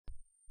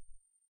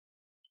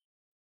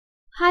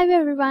Hi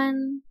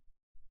everyone!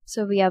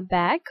 So we are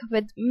back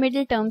with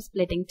middle term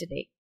splitting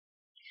today.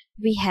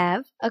 We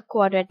have a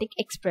quadratic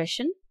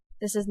expression.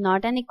 This is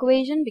not an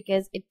equation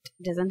because it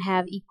doesn't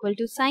have equal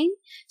to sign.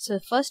 So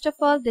first of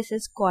all, this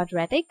is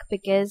quadratic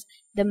because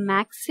the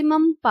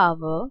maximum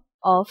power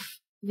of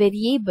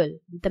variable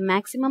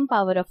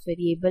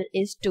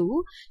is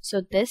 2.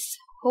 So this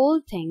whole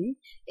thing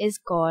is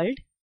called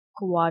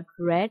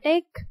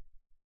quadratic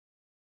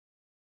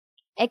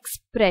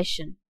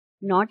expression.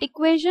 Not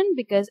equation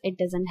because it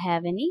doesn't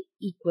have any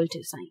equal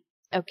to sign.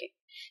 Okay,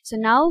 so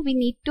now we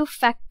need to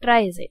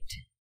factorize it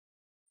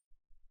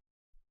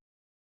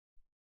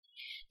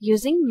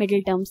using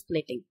middle term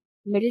splitting.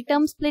 Middle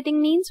term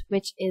splitting means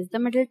which is the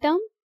middle term?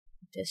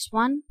 This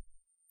one.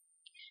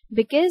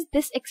 Because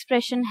this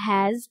expression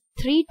has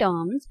 3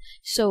 terms,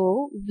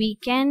 so we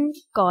can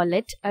call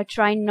it a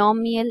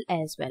trinomial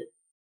as well.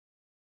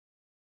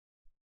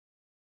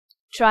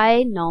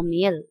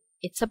 Trinomial.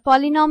 It's a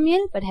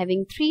polynomial but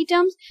having 3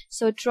 terms,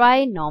 so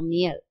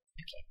trinomial.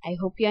 Okay, I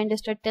hope you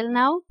understood till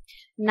now.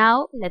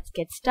 Now let's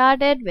get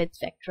started with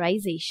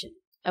factorization.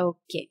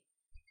 Okay,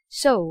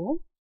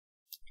 so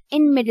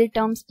in middle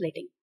term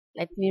splitting,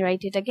 let me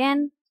write it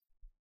again.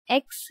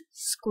 X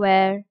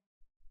square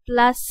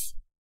plus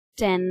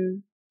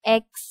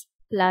 10x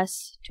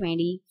plus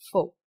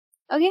 24.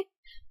 Okay,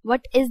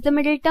 what is the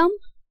middle term?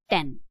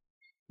 10.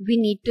 We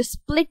need to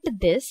split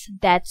this,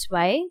 that's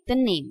why the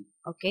name.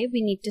 Okay,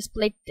 we need to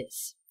split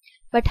this.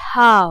 But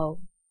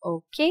how?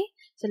 Okay,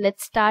 so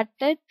let's start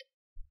it.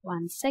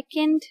 1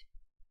 second.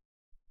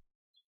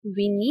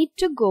 We need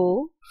to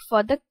go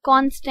for the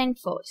constant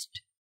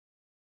first.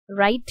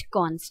 Write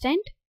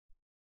constant.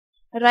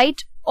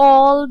 Write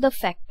all the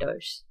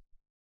factors.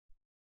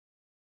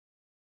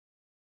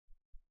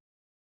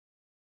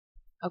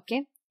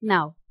 Okay,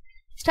 now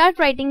start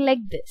writing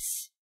like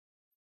this.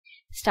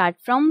 Start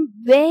from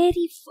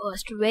very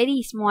first,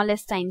 very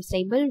smallest times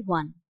table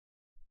 1.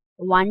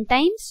 1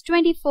 times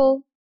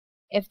 24.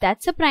 If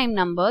that's a prime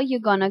number,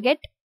 you're gonna get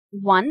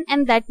 1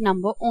 and that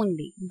number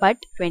only.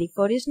 But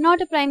 24 is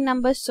not a prime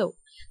number, so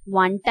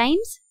 1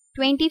 times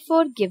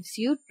 24 gives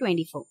you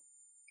 24.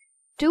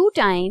 2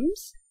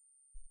 times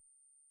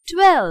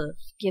 12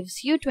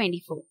 gives you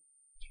 24.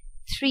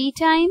 3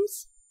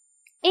 times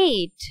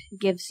 8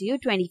 gives you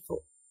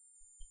 24.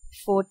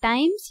 4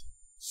 times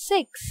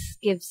 6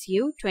 gives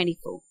you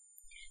 24.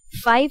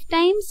 5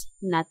 times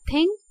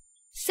nothing.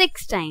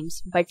 6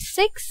 times, but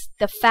 6,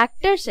 the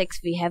factor 6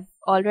 we have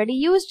already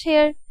used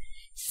here.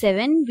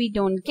 7 we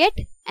don't get,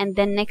 and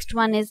then next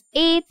one is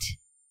 8.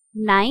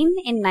 9,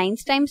 in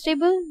 9's times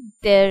table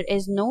there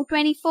is no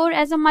 24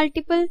 as a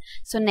multiple,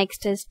 so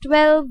next is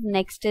 12,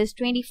 next is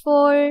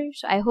 24.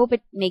 So I hope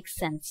it makes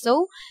sense.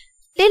 So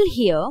till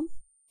here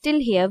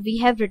we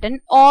have written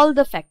all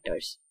the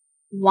factors.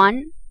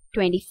 1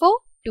 24,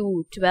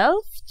 2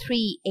 12,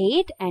 3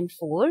 8 and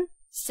 4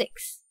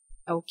 6.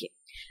 Okay,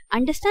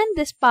 understand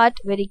this part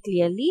very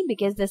clearly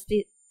because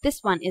this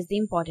one is the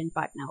important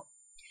part now.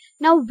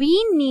 Now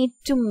we need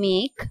to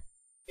make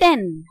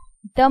 10,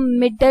 the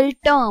middle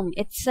term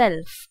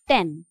itself,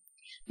 10.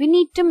 We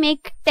need to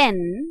make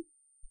 10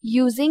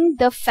 using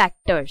the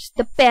factors,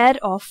 the pair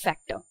of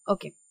factor.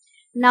 Okay,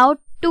 now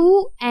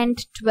 2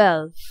 and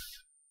 12.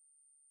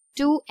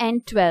 2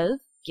 and 12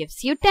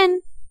 gives you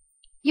 10.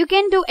 You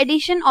can do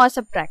addition or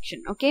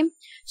subtraction. Okay,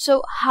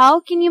 so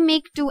how can you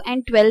make 2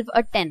 and 12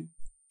 a 10?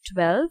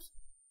 12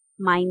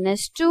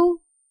 minus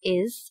 2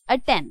 is a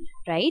 10,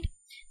 right?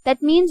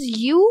 That means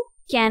you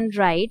can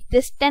write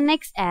this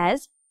 10x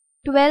as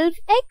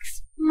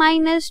 12x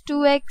minus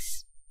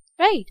 2x,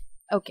 right?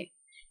 Okay,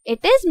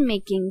 it is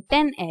making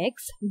 10x,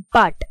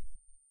 but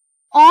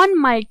on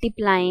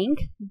multiplying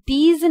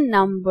these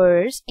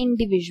numbers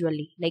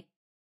individually, like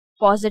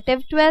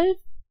positive 12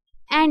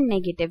 and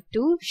negative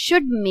 2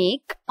 should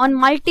make, on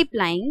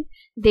multiplying,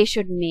 they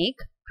should make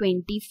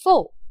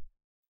 24.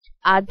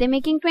 Are they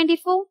making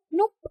 24?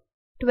 Nope.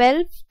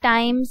 12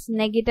 times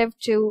negative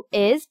 2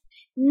 is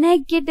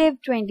negative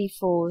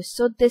 24.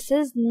 So this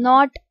is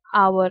not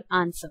our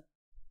answer.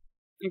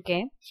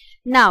 Okay.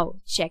 Now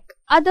check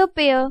other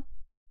pair.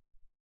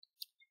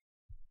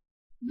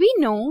 We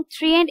know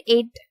 3 and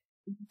 8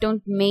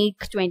 don't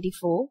make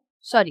 24.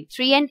 Sorry,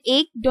 3 and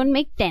 8 don't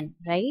make 10,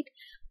 right?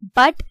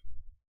 But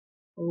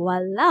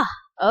voila.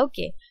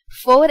 Okay.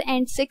 4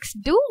 and 6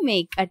 do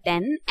make a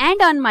 10,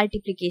 and on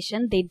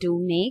multiplication they do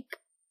make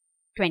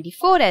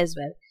 24 as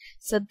well.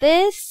 So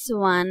this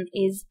one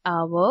is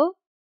our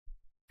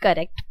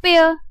correct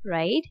pair,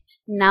 right?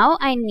 Now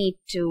I need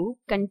to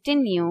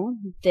continue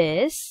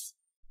this.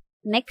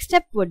 Next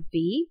step would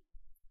be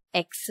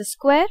x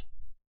square.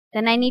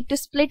 Then I need to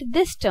split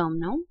this term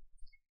now.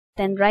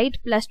 Then write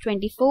plus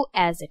 24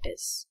 as it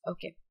is.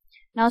 Okay.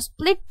 Now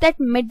split that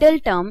middle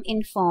term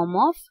in form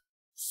of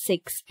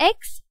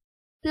 6x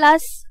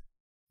plus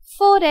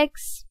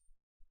 4x.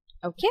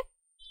 Okay.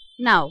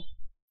 Now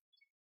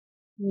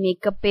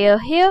make a pair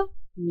here,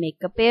 make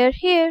a pair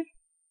here.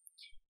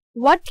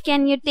 What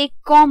can you take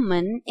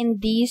common in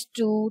these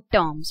two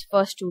terms,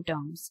 first two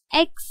terms?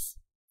 X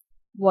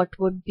what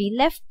would be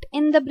left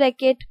in the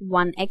bracket?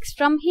 1x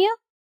from here,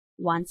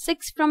 1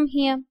 6 from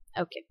here.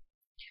 Okay.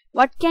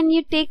 What can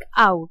you take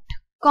out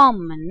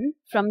common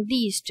from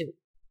these two?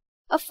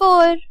 A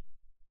 4.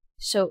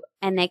 So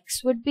an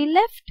x would be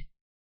left,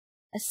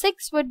 a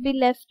 6 would be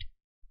left.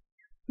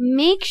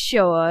 Make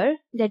sure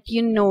that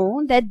you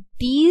know that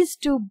these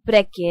two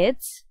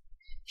brackets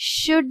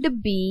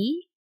should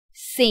be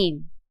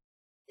same.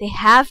 They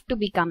have to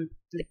become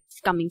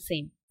coming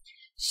same.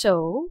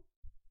 So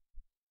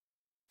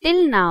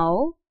till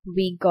now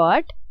we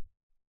got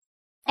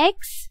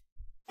x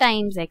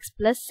times x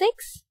plus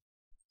 6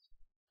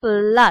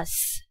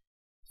 plus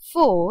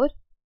 4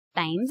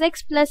 times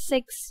x plus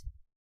 6.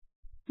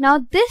 Now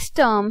this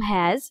term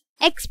has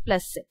x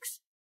plus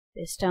 6.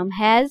 This term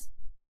has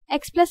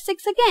x plus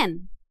 6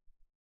 again.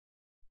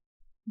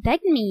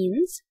 That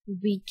means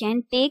we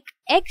can take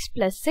x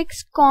plus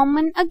 6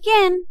 common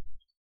again.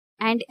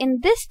 And in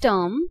this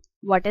term,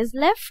 what is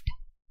left?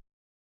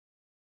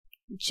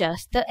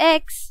 Just the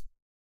x.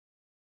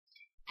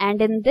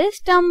 And in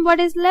this term, what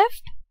is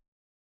left?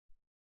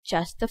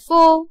 Just the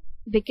 4,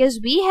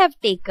 because we have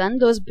taken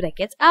those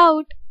brackets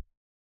out.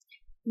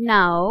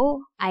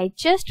 Now, I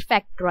just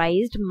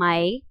factorized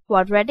my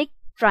quadratic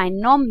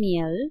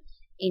trinomial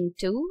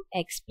into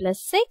x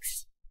plus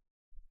 6,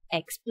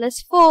 x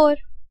plus 4.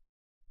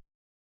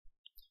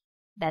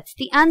 That's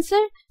the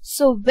answer.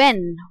 So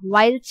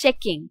while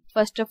checking,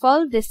 first of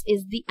all, this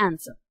is the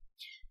answer.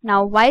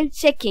 Now, while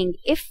checking,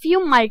 if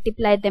you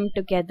multiply them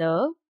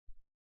together,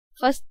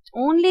 first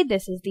only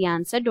this is the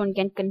answer, don't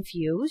get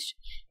confused.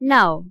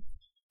 Now,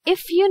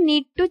 if you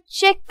need to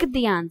check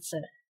the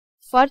answer,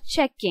 for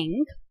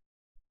checking,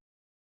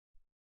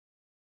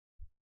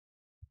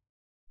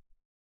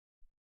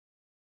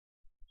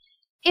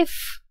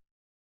 if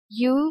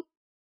you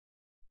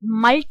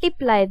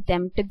multiply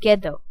them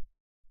together,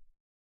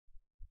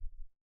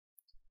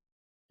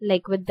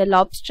 like with the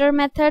lobster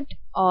method,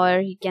 or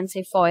you can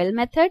say foil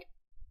method,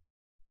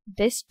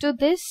 this to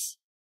this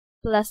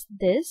plus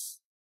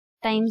this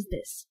times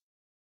this,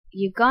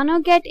 you're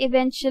gonna get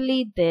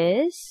eventually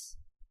this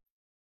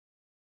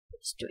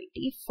is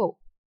 24,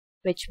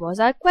 which was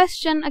our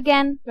question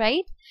again,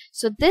 right?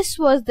 So this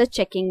was the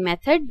checking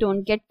method.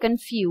 Don't get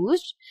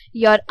confused.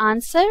 Your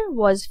answer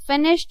was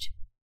finished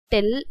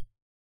till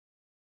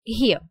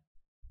here.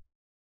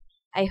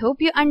 I hope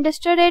you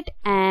understood it,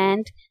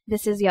 and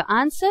this is your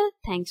answer.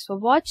 Thanks for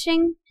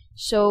watching.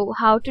 So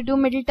how to do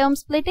middle term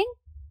splitting?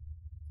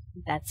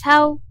 That's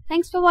how.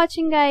 Thanks for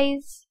watching,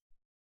 guys.